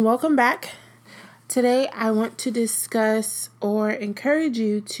Welcome back. Today, I want to discuss or encourage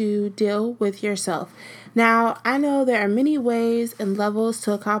you to deal with yourself. Now, I know there are many ways and levels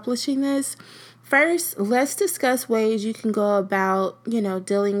to accomplishing this. First, let's discuss ways you can go about,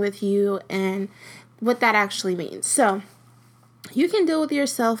 dealing with you and what that actually means. So, you can deal with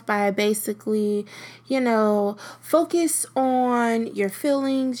yourself by basically, focus on your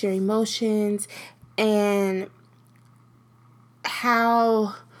feelings, your emotions, and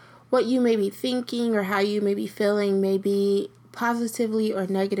how what you may be thinking or how you may be feeling may be positively or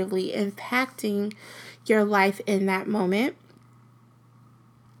negatively impacting your life in that moment.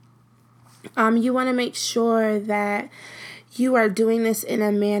 You want to make sure that you are doing this in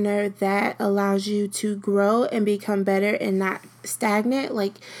a manner that allows you to grow and become better and not stagnant.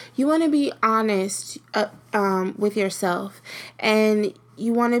 Like, you want to be honest with yourself, and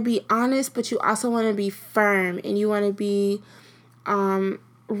you want to be honest, but you also want to be firm, and you want to be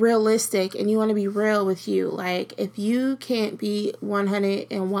realistic, and you want to be real with you. Like, if you can't be 100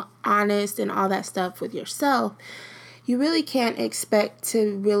 and honest and all that stuff with yourself, you really can't expect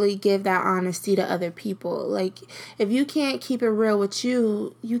to really give that honesty to other people. Like, if you can't keep it real with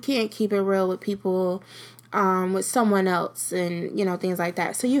you, you can't keep it real with people, with someone else, and, things like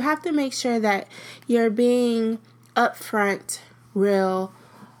that. So you have to make sure that you're being upfront, real,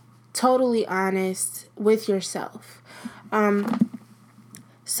 totally honest with yourself.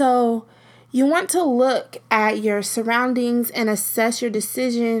 So you want to look at your surroundings and assess your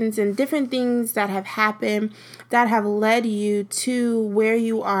decisions and different things that have happened that have led you to where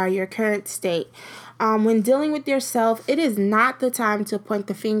you are, your current state. When dealing with yourself, it is not the time to point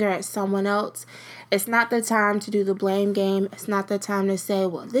the finger at someone else. It's not the time to do the blame game. It's not the time to say,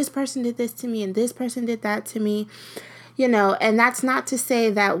 well, this person did this to me and this person did that to me. And that's not to say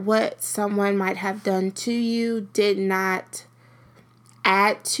that what someone might have done to you did not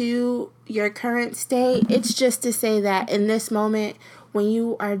add to your current state. It's just to say that in this moment, when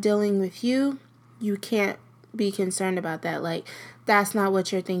you are dealing with you can't be concerned about that. Like, that's not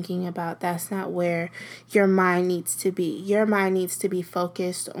what you're thinking about. That's not where your mind needs to be. Your mind needs to be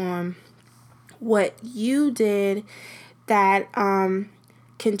focused on what you did that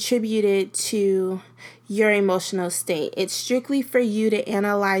contributed to your emotional state. It's strictly for you to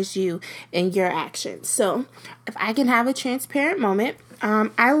analyze you and your actions. So if I can have a transparent moment,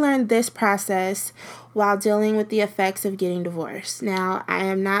 I learned this process while dealing with the effects of getting divorced. Now, I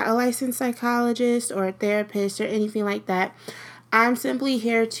am not a licensed psychologist or a therapist or anything like that. I'm simply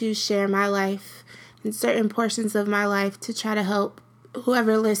here to share my life and certain portions of my life to try to help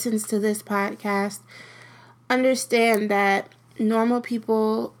whoever listens to this podcast understand that normal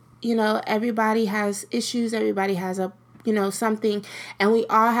people, everybody has issues, everybody has something, and we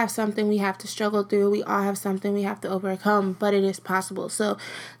all have something we have to struggle through. We all have something we have to overcome, but it is possible. So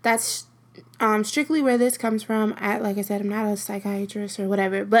that's strictly where this comes from. Like I said, I'm not a psychiatrist or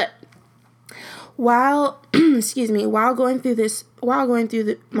whatever, but while my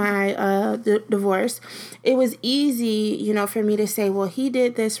divorce, it was easy, for me to say, well, he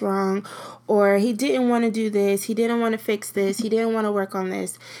did this wrong, or he didn't want to do this, he didn't want to fix this, he didn't want to work on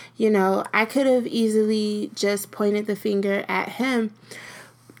this. I could have easily just pointed the finger at him,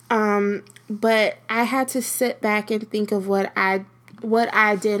 but I had to sit back and think of what I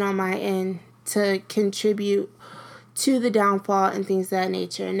did on my end to contribute to the downfall and things of that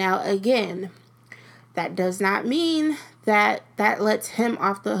nature. Now, again, that does not mean that lets him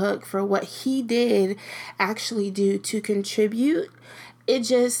off the hook for what he did actually do to contribute. It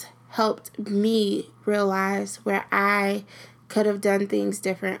just helped me realize where I could have done things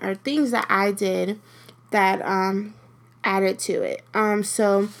different, or things that I did that added to it.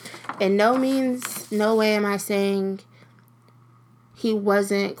 So in no way am I saying he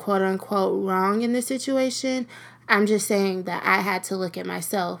wasn't quote unquote wrong in the situation. I'm just saying that I had to look at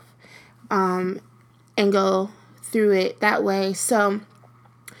myself and go through it that way. So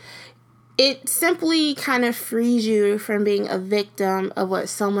it simply kind of frees you from being a victim of what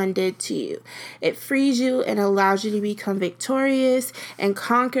someone did to you. It frees you and allows you to become victorious and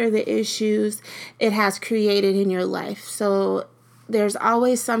conquer the issues it has created in your life. So there's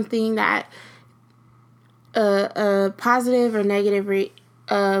always something that a positive or negative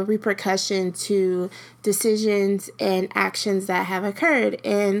repercussion to decisions and actions that have occurred.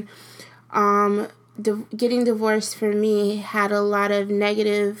 And getting divorced for me had a lot of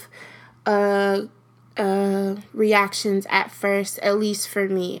negative reactions at first, at least for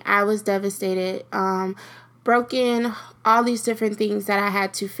me. I was devastated, broken, all these different things that I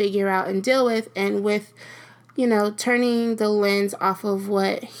had to figure out and deal with. And with, turning the lens off of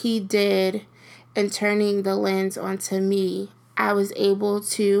what he did and turning the lens onto me, I was able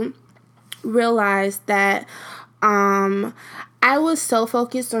to realize that I was so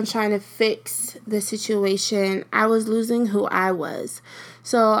focused on trying to fix the situation, I was losing who I was.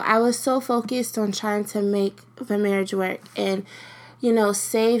 So I was so focused on trying to make the marriage work and,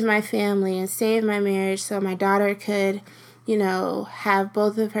 save my family and save my marriage so my daughter could, have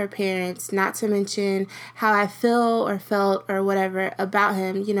both of her parents, not to mention how I feel or felt or whatever about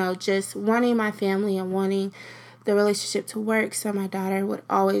him, just wanting my family and wanting the relationship to work so my daughter would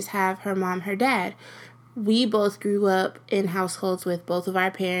always have her mom, her dad. We both grew up in households with both of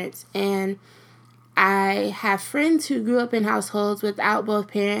our parents, and I have friends who grew up in households without both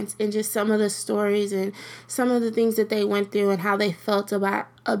parents, and just some of the stories and some of the things that they went through and how they felt about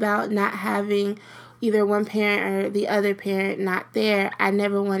not having either one parent or the other parent not there. I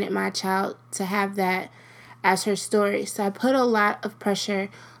never wanted my child to have that as her story. So I put a lot of pressure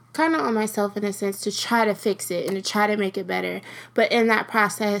kind of on myself in a sense to try to fix it and to try to make it better. But in that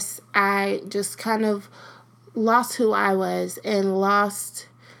process, I just kind of lost who I was and lost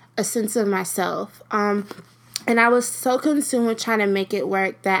a sense of myself. And I was so consumed with trying to make it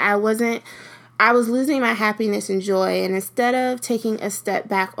work that I was losing my happiness and joy. And instead of taking a step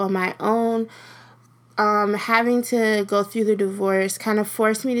back on my own, having to go through the divorce kind of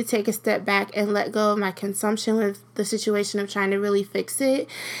forced me to take a step back and let go of my consumption with the situation of trying to really fix it,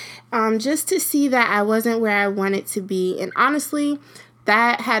 just to see that I wasn't where I wanted to be. And honestly,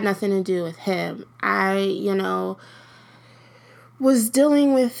 that had nothing to do with him. I, was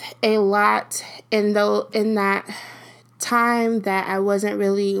dealing with a lot in that time that I wasn't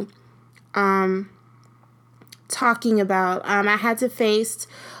really talking about. I had to face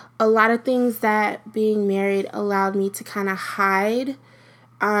a lot of things that being married allowed me to kind of hide.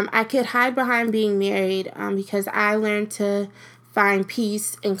 I could hide behind being married because I learned to find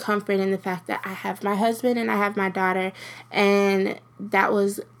peace and comfort in the fact that I have my husband and I have my daughter. And that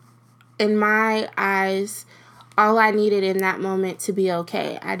was, in my eyes, all I needed in that moment to be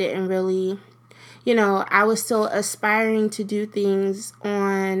okay. I didn't really, I was still aspiring to do things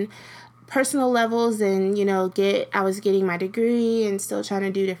on personal levels and, I was getting my degree and still trying to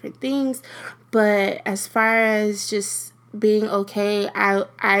do different things. But as far as just being okay,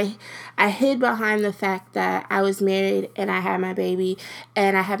 I hid behind the fact that I was married and I had my baby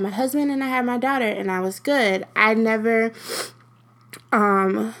and I had my husband and I had my daughter and I was good. I never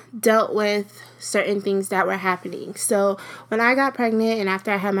dealt with certain things that were happening. So when I got pregnant and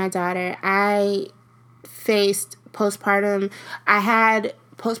after I had my daughter, I faced postpartum. I had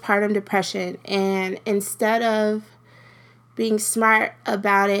postpartum depression, and instead of being smart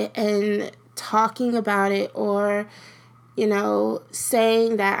about it and talking about it or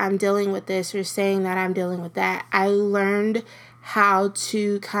saying that I'm dealing with this or saying that I'm dealing with that, I learned how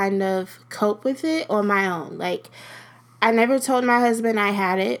to kind of cope with it on my own. Like, I never told my husband I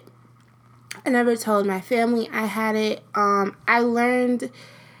had it. I never told my family I had it. I learned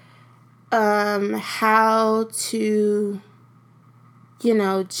how to,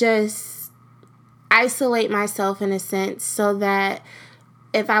 just isolate myself in a sense so that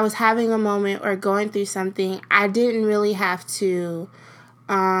if I was having a moment or going through something, I didn't really have to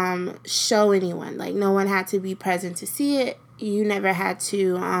show anyone. Like, no one had to be present to see it. You never had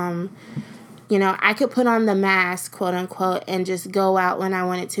to, I could put on the mask, quote unquote, and just go out when I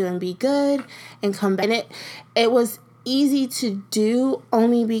wanted to and be good and come back. And it was easy to do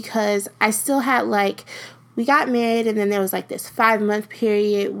only because I still had we got married and then there was this 5-month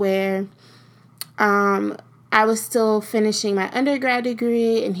period where I was still finishing my undergrad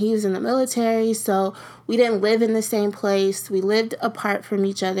degree and he was in the military, so we didn't live in the same place. We lived apart from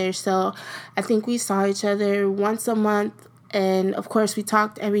each other, so I think we saw each other once a month, and of course we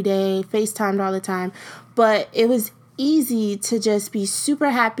talked every day, FaceTimed all the time, but it was easy to just be super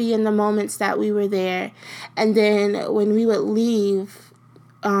happy in the moments that we were there, and then when we would leave,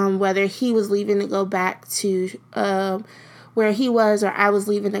 whether he was leaving to go back to where he was or I was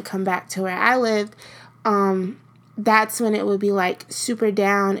leaving to come back to where I lived, that's when it would be super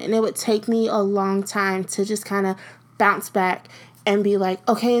down, and it would take me a long time to just kind of bounce back and be like,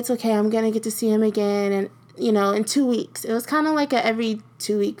 okay, it's okay, I'm gonna get to see him again, and in 2 weeks. It was kind of like a every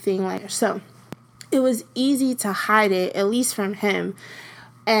 2-week thing. So it was easy to hide it, at least from him,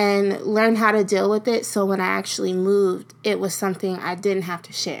 and learn how to deal with it. So when I actually moved, it was something I didn't have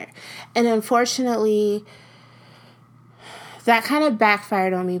to share. And unfortunately, that kind of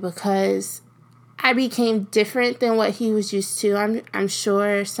backfired on me because I became different than what he was used to. I'm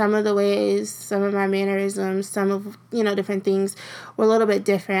sure some of the ways, some of my mannerisms, some of, different things were a little bit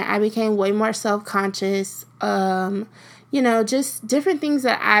different. I became way more self-conscious, just different things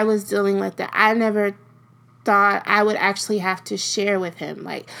that I was dealing with that I never thought I would actually have to share with him.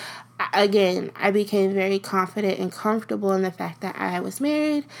 Like, again, I became very confident and comfortable in the fact that I was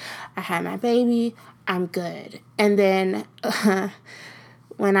married, I had my baby, I'm good. And then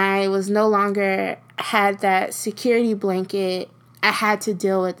when I was no longer had that security blanket, I had to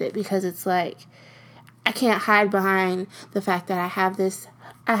deal with it, because it's like, I can't hide behind the fact that I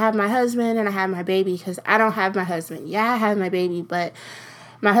have my husband and I have my baby, because I don't have my husband. Yeah, I have my baby, but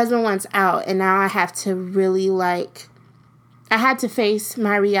my husband wants out, and now I have to really, like, I had to face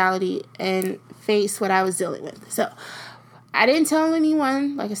my reality and face what I was dealing with. So I didn't tell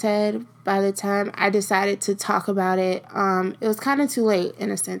anyone. Like I said, by the time I decided to talk about it, it was kind of too late, in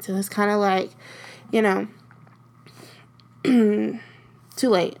a sense. It was kind of like, you know, too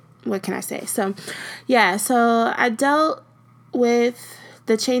late. What can I say? So, yeah, so I dealt with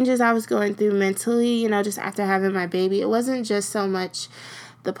the changes I was going through mentally, you know, just after having my baby. It wasn't just so much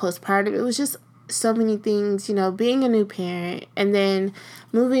the postpartum. It was just so many things, you know, being a new parent and then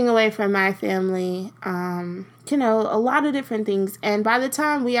moving away from my family, you know, a lot of different things. And by the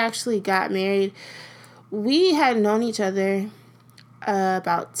time we actually got married, we had known each other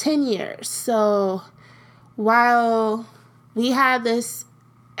about 10 years. So while we had this,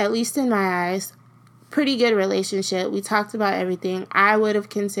 at least in my eyes, pretty good relationship, we talked about everything, I would have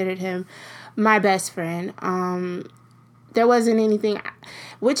considered him my best friend. There wasn't anything,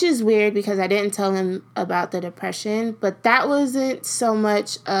 which is weird because I didn't tell him about the depression, but that wasn't so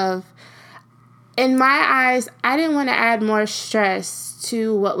much of, in my eyes, I didn't want to add more stress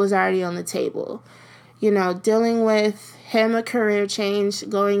to what was already on the table. You know, dealing with him, a career change,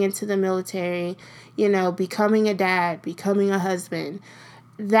 going into the military, you know, becoming a dad, becoming a husband.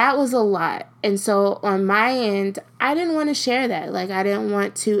 That was a lot. And so on my end, I didn't want to share that. Like, I didn't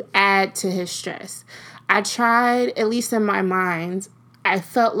want to add to his stress. I tried, at least in my mind, I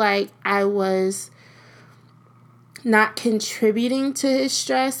felt like I was not contributing to his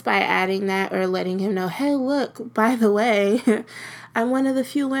stress by adding that or letting him know, hey, look, by the way, I'm one of the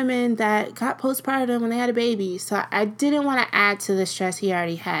few women that got postpartum when they had a baby. So I didn't want to add to the stress he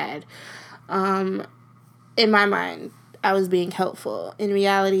already had. In my mind, I was being helpful. In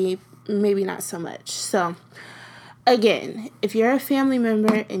reality, maybe not so much. So again, if you're a family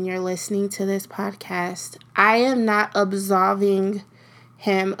member and you're listening to this podcast, I am not absolving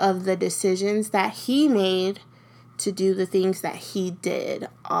him of the decisions that he made to do the things that he did.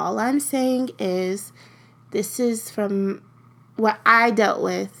 All I'm saying is this is from what I dealt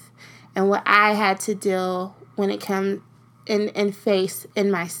with and what I had to deal when it comes and face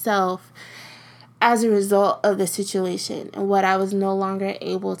in myself as a result of the situation and what I was no longer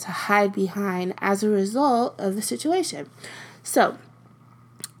able to hide behind as a result of the situation. So,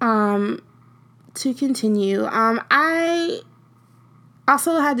 to continue, I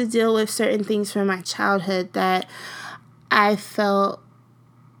also had to deal with certain things from my childhood that I felt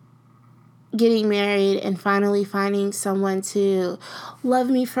getting married and finally finding someone to love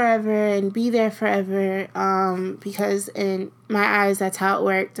me forever and be there forever, because in my eyes, that's how it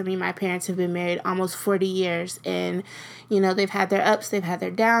worked. I mean, my parents have been married almost 40 years and, you know, they've had their ups, they've had their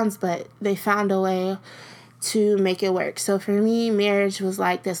downs, but they found a way to make it work. So for me, marriage was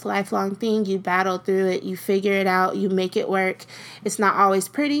like this lifelong thing. You battle through it, you figure it out, you make it work. It's not always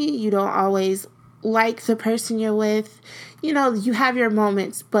pretty. You don't always like the person you're with. You know, you have your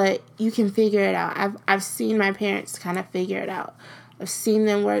moments, but you can figure it out. I've seen my parents kind of figure it out. I've seen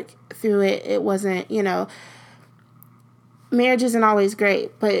them work through it. It wasn't, you know, marriage isn't always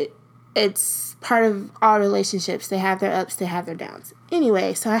great, but it's part of all relationships. They have their ups, they have their downs.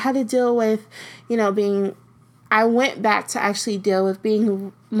 Anyway, so I had to deal with, you know, I went back to actually deal with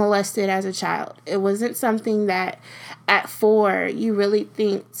being molested as a child. It wasn't something that at 4 you really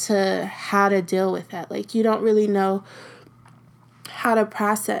think to how to deal with that. Like, you don't really know how to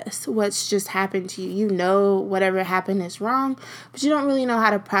process what's just happened to you. You know whatever happened is wrong, but you don't really know how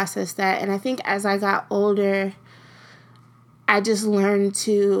to process that. And I think as I got older, I just learned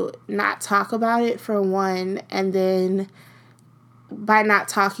to not talk about it, for one, and then by not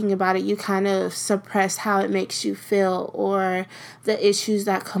talking about it, you kind of suppress how it makes you feel or the issues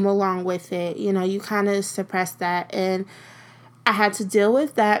that come along with it. You know, you kind of suppress that. And I had to deal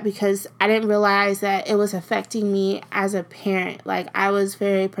with that because I didn't realize that it was affecting me as a parent. Like, I was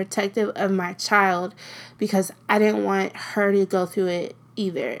very protective of my child because I didn't want her to go through it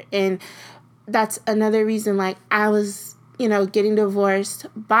either. And that's another reason, like, I was, you know, getting divorced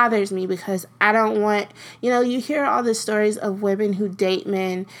bothers me because I don't want, you know, you hear all the stories of women who date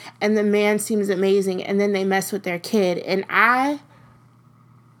men and the man seems amazing and then they mess with their kid. And I'll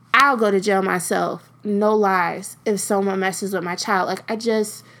go to jail myself. No lies. If someone messes with my child, like,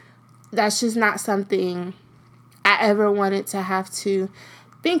 that's just not something I ever wanted to have to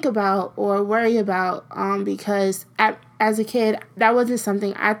think about or worry about, because as a kid, that wasn't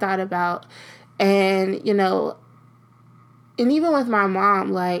something I thought about. And, and even with my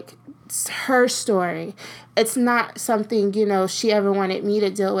mom, like, it's her story. It's not something, she ever wanted me to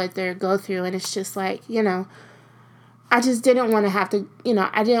deal with or go through. And it's just like, I just didn't want to have to,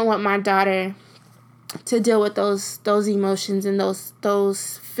 I didn't want my daughter to deal with those emotions and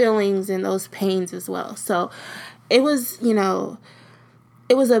those feelings and those pains as well. So it was,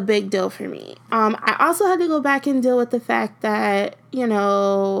 it was a big deal for me. I also had to go back and deal with the fact that,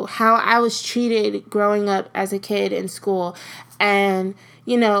 how I was treated growing up as a kid in school, and,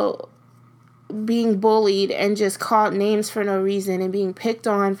 being bullied and just called names for no reason and being picked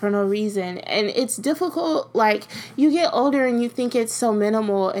on for no reason. And it's difficult. Like, you get older and you think it's so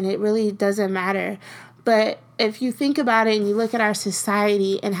minimal and it really doesn't matter. But if you think about it and you look at our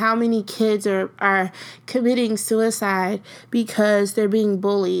society and how many kids are committing suicide because they're being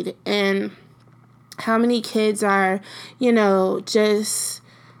bullied, and how many kids are, just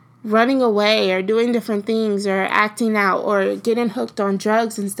running away or doing different things or acting out or getting hooked on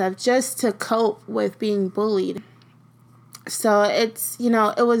drugs and stuff just to cope with being bullied. So it's,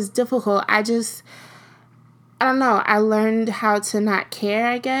 it was difficult. I don't know. I learned how to not care,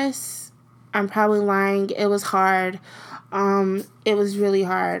 I guess. I'm probably lying. It was hard. It was really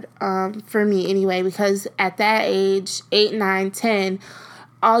hard, for me anyway, because at that age, 8, 9, 10,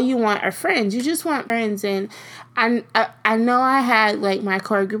 all you want are friends. You just want friends. And I know I had, like, my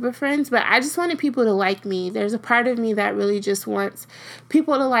core group of friends, but I just wanted people to like me. There's a part of me that really just wants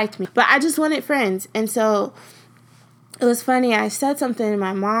people to like me. But I just wanted friends. And so it was funny. I said something to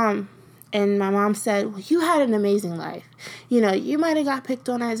my mom, and my mom said, well, you had an amazing life. You might have got picked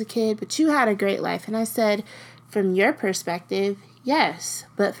on as a kid, but you had a great life. And I said, from your perspective, yes.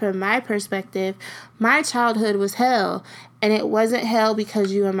 But from my perspective, my childhood was hell. And it wasn't hell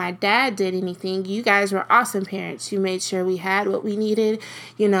because you and my dad did anything. You guys were awesome parents. You made sure we had what we needed.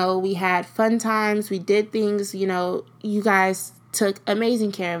 We had fun times. We did things. You guys took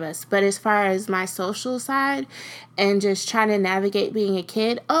amazing care of us. But as far as my social side and just trying to navigate being a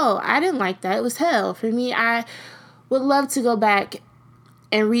kid, I didn't like that. It was hell. For me, I would love to go back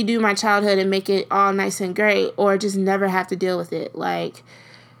and redo my childhood and make it all nice and great, or just never have to deal with it. Like,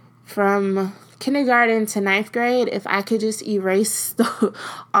 from kindergarten to 9th grade, if I could just erase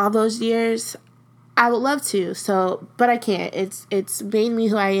all those years, I would love to. So, but I can't. It's made me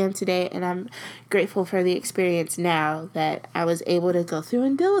who I am today, and I'm grateful for the experience now that I was able to go through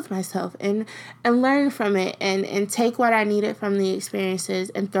and deal with myself and learn from it and take what I needed from the experiences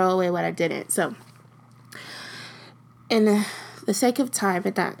and throw away what I didn't. So, in the sake of time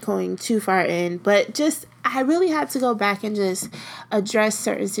and not going too far in, but just, I really had to go back and just address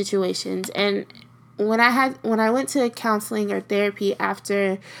certain situations. And when I went to counseling or therapy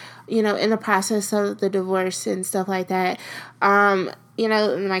after, in the process of the divorce and stuff like that,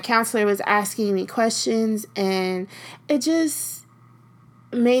 my counselor was asking me questions, and it just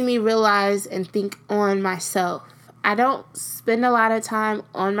made me realize and think on myself. I don't spend a lot of time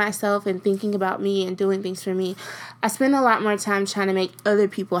on myself and thinking about me and doing things for me. I spend a lot more time trying to make other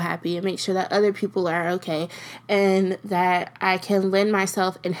people happy and make sure that other people are okay, and that I can lend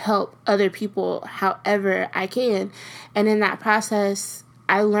myself and help other people however I can. And in that process,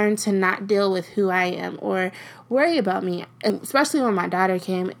 I learned to not deal with who I am or worry about me. And especially when my daughter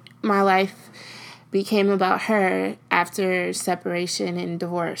came, my life became about her after separation and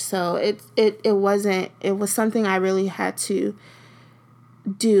divorce. So it was something I really had to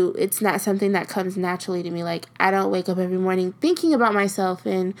do. It's not something that comes naturally to me. Like, I don't wake up every morning thinking about myself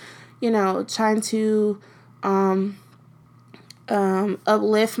and, trying to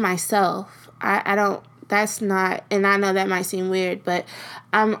uplift myself. I don't, that's not, and I know that might seem weird, but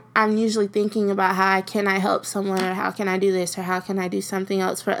I'm usually thinking about how can I help someone, or how can I do this, or how can I do something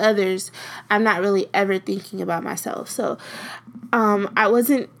else for others. I'm not really ever thinking about myself. So I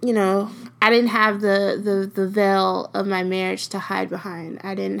wasn't, I didn't have the veil of my marriage to hide behind.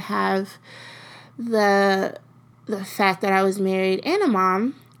 I didn't have the fact that I was married and a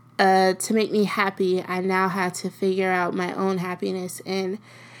mom to make me happy. I now had to figure out my own happiness and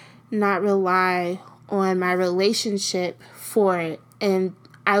not rely on my relationship for it. And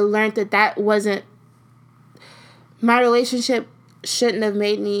I learned that wasn't, my relationship shouldn't have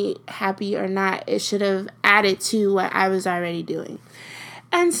made me happy or not. It should have added to what I was already doing.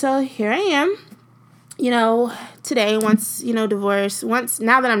 And so here I am, today, once, divorced,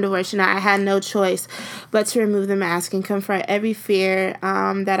 now that I'm divorced, I had no choice but to remove the mask and confront every fear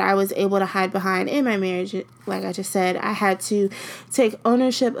that I was able to hide behind in my marriage. Like I just said, I had to take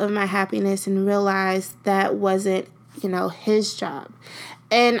ownership of my happiness and realize that wasn't, his job.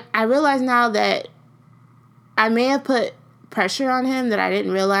 And I realize now that I may have put pressure on him that I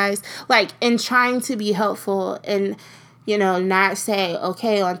didn't realize, like in trying to be helpful and not say,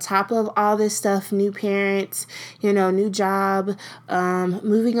 okay, on top of all this stuff, new parents, new job,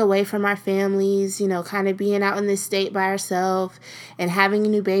 moving away from our families, kind of being out in this state by ourselves and having a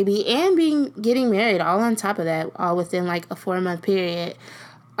new baby and getting married all on top of that, all within like a 4-month period.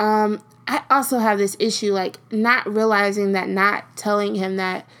 I also have this issue, like not realizing that, not telling him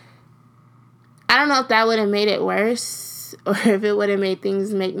that. I don't know if that would have made it worse or if it would have made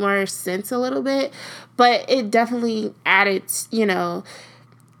things make more sense a little bit, but it definitely added, in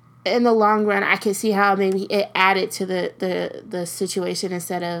the long run, I could see how maybe it added to the situation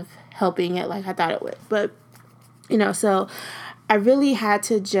instead of helping it like I thought it would. But, so I really had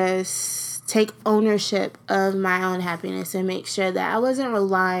to just take ownership of my own happiness and make sure that I wasn't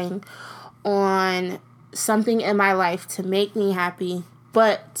relying on something in my life to make me happy,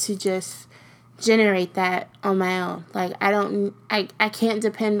 but to just generate that on my own. Like I can't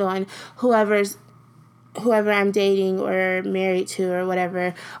depend on whoever I'm dating or married to or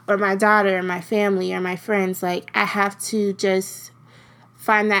whatever, or my daughter or my family or my friends. Like I have to just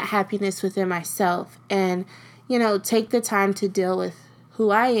find that happiness within myself and, take the time to deal with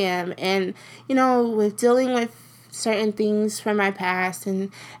who I am and, with dealing with certain things from my past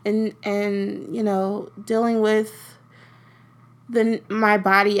and dealing with my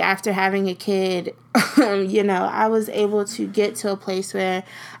body after having a kid. I was able to get to a place where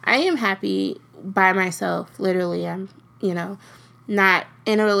I am happy by myself. Literally, I'm, not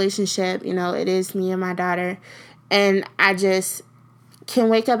in a relationship. It is me and my daughter. And I just can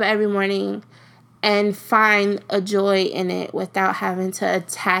wake up every morning and find a joy in it without having to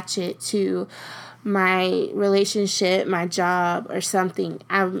attach it to my relationship, my job, or something.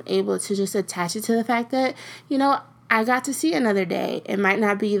 I'm able to just attach it to the fact that, I got to see another day. It might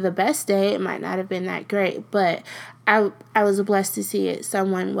not be the best day. It might not have been that great, but I was blessed to see it.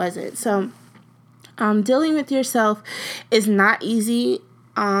 Someone wasn't. So, dealing with yourself is not easy.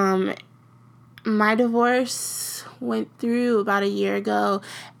 My divorce went through about a year ago,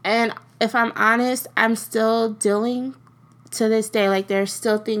 and if I'm honest, I'm still dealing to this day. Like, there's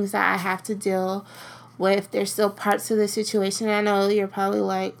still things that I have to deal with. There's still parts of the situation. I know you're probably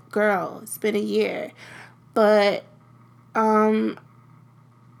like, girl, it's been a year. But for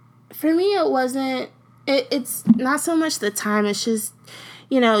me, it wasn't, it's not so much the time. It's just,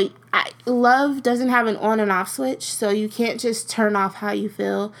 love doesn't have an on and off switch. So you can't just turn off how you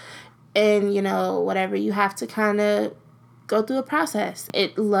feel and, whatever. You have to kind of go through a process.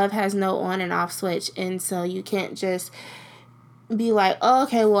 Love has no on and off switch. And so you can't just be like, oh,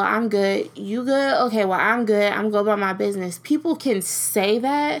 okay, well, I'm good. You good? Okay, well, I'm good. I'm going about my business. People can say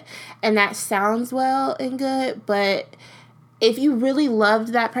that, and that sounds well and good, but if you really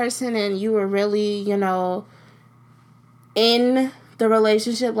loved that person and you were really, in the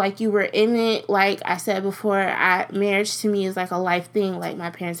relationship, like you were in it, like I said before, marriage to me is like a life thing. Like,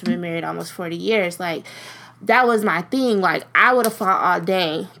 my parents have been married almost 40 years. Like, that was my thing. Like, I would have fought all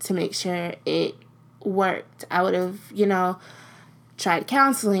day to make sure it worked. I would have, tried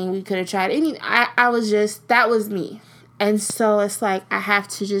counseling. We could have tried I was just, that was me. And so it's like, I have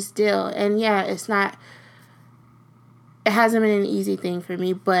to just deal. And yeah, it hasn't been an easy thing for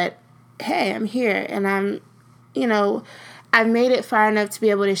me, but hey, I'm here and I'm, I've made it far enough to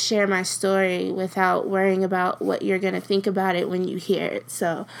be able to share my story without worrying about what you're going to think about it when you hear it.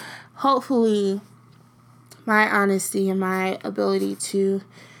 So hopefully my honesty and my ability to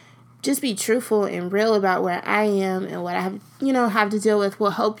just be truthful and real about where I am and what I have, have to deal with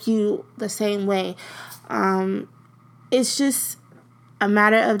will help you the same way. It's just a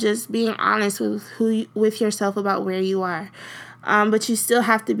matter of just being honest with yourself about where you are. But you still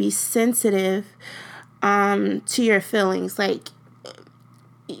have to be sensitive to your feelings. Like,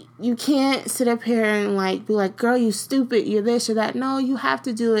 you can't sit up here and like be like, girl, you stupid, you're this or that. No, you have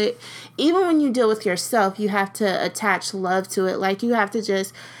to do it. Even when you deal with yourself, you have to attach love to it. Like, you have to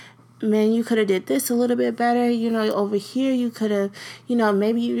just, man, you could have did this a little bit better. Over here, you could have,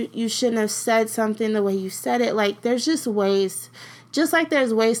 maybe you shouldn't have said something the way you said it. Like, there's just ways. Just like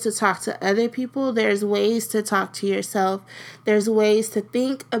there's ways to talk to other people, there's ways to talk to yourself. There's ways to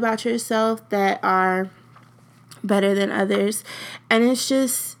think about yourself that are better than others. And it's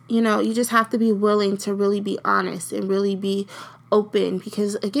just, you just have to be willing to really be honest and really be open,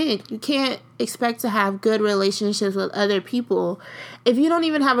 because again, you can't expect to have good relationships with other people if you don't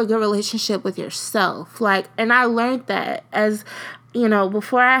even have a good relationship with yourself. Like, and I learned that as,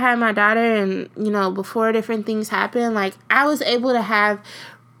 before I had my daughter and, before different things happened, like, I was able to have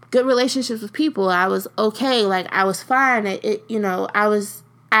good relationships with people. I was okay. Like, I was fine.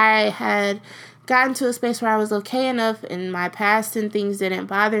 I had gotten to a space where I was okay enough in my past and things didn't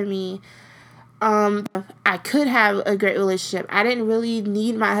bother me. I could have a great relationship. I didn't really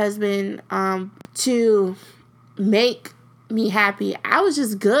need my husband to make me happy. I was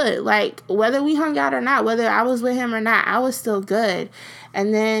just good. Like, whether we hung out or not, whether I was with him or not, I was still good.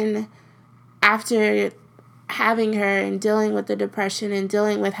 And then after having her and dealing with the depression and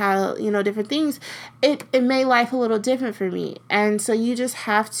dealing with how, different things, it made life a little different for me. And so you just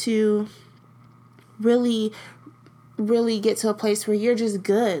have to really get to a place where you're just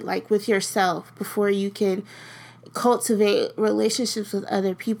good, like, with yourself, before you can cultivate relationships with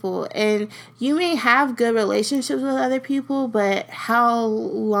other people. And you may have good relationships with other people, but how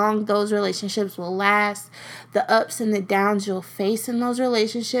long those relationships will last, the ups and the downs you'll face in those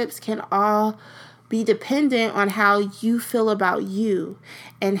relationships can all be dependent on how you feel about you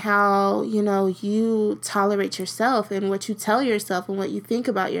and how, you tolerate yourself and what you tell yourself and what you think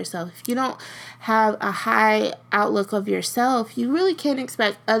about yourself. If you don't have a high outlook of yourself, you really can't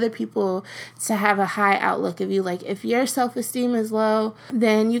expect other people to have a high outlook of you. Like, if your self-esteem is low,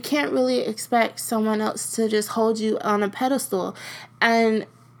 then you can't really expect someone else to just hold you on a pedestal. And,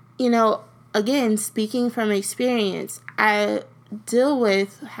 again, speaking from experience, I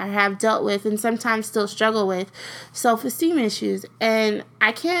have dealt with and sometimes still struggle with self-esteem issues, and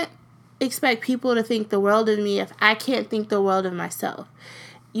I can't expect people to think the world of me if I can't think the world of myself.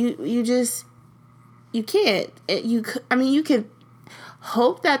 You can't. You can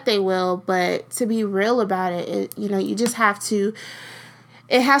hope that they will, but to be real about it, you just have to.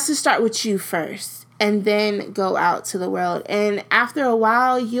 It has to start with you first, and then go out to the world. And after a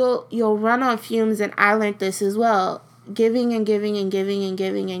while, you'll run on fumes, and I learned this as well. Giving and giving and giving and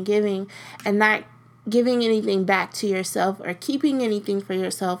giving and giving, and not giving anything back to yourself or keeping anything for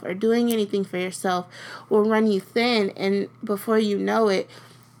yourself or doing anything for yourself will run you thin. And before you know it,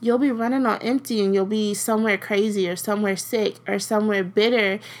 you'll be running on empty, and you'll be somewhere crazy or somewhere sick or somewhere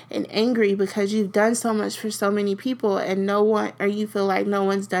bitter and angry because you've done so much for so many people and you feel like no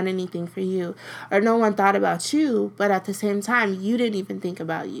one's done anything for you or no one thought about you, but at the same time, you didn't even think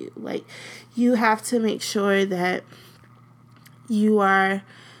about you. Like, you have to make sure that you are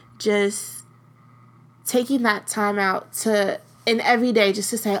just taking that time out and every day just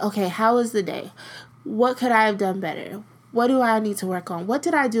to say, okay, how was the day? What could I have done better? What do I need to work on? What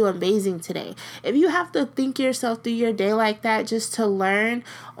did I do amazing today? If you have to think yourself through your day like that just to learn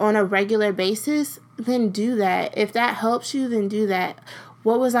on a regular basis, then do that. If that helps you, then do that.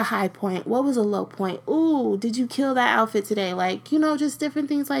 What was a high point? What was a low point? Ooh, did you kill that outfit today? Like, just different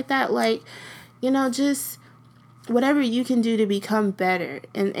things like that. Like, just whatever you can do to become better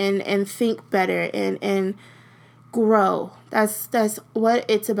and think better and grow. That's what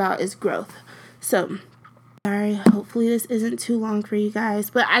it's about, is growth. So, sorry, hopefully this isn't too long for you guys,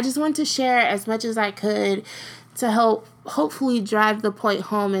 but I just want to share as much as I could to help hopefully drive the point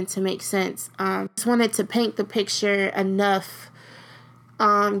home and to make sense. Just wanted to paint the picture enough,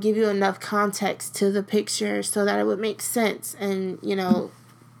 give you enough context to the picture so that it would make sense and,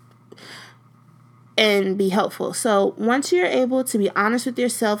 and be helpful. So once you're able to be honest with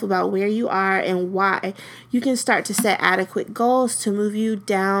yourself about where you are and why, you can start to set adequate goals to move you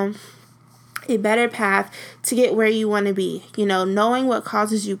down a better path to get where you want to be. Knowing what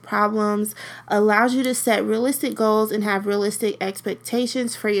causes you problems allows you to set realistic goals and have realistic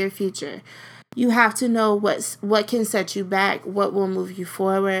expectations for your future. You have to know what can set you back, what will move you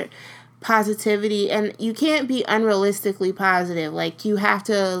forward. Positivity, and you can't be unrealistically positive. Like, you have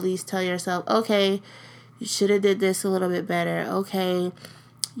to at least tell yourself, okay, you should have did this a little bit better. Okay,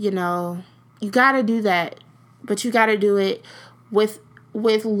 you got to do that, but you got to do it with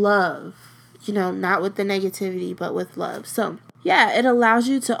love, not with the negativity, but with love. So, yeah, it allows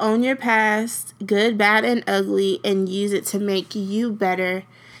you to own your past, good, bad, and ugly, and use it to make you better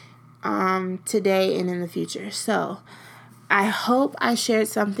today and in the future. So, I hope I shared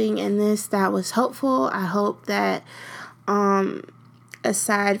something in this that was helpful. I hope that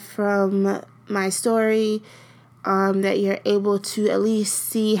aside from my story, that you're able to at least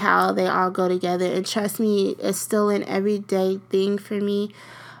see how they all go together. And trust me, it's still an everyday thing for me.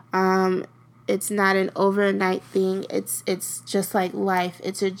 It's not an overnight thing. It's just like life.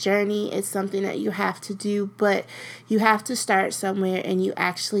 It's a journey. It's something that you have to do, but you have to start somewhere and you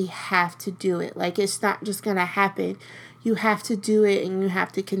actually have to do it. Like, it's not just going to happen. you have to do it, and you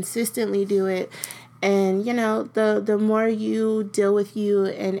have to consistently do it. And, you know, the more you deal with you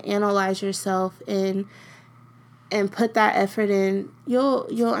and analyze yourself and put that effort in,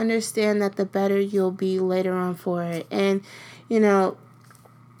 you'll understand that the better you'll be later on for it. And, you know,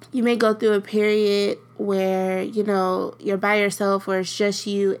 you may go through a period where, you know, you're by yourself or it's just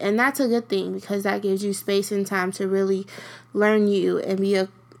you, and that's a good thing because that gives you space and time to really learn you and be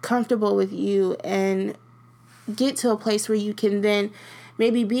comfortable with you and get to a place where you can then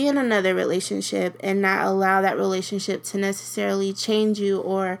maybe be in another relationship and not allow that relationship to necessarily change you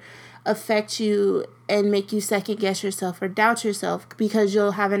or affect you and make you second guess yourself or doubt yourself, because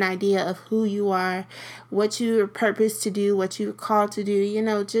you'll have an idea of who you are, what you're purposed to do, what you're called to do. You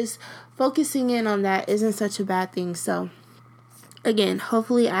know, just focusing in on that isn't such a bad thing. So again,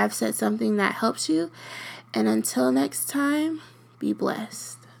 hopefully I've said something that helps you. And until next time, be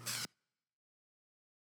blessed.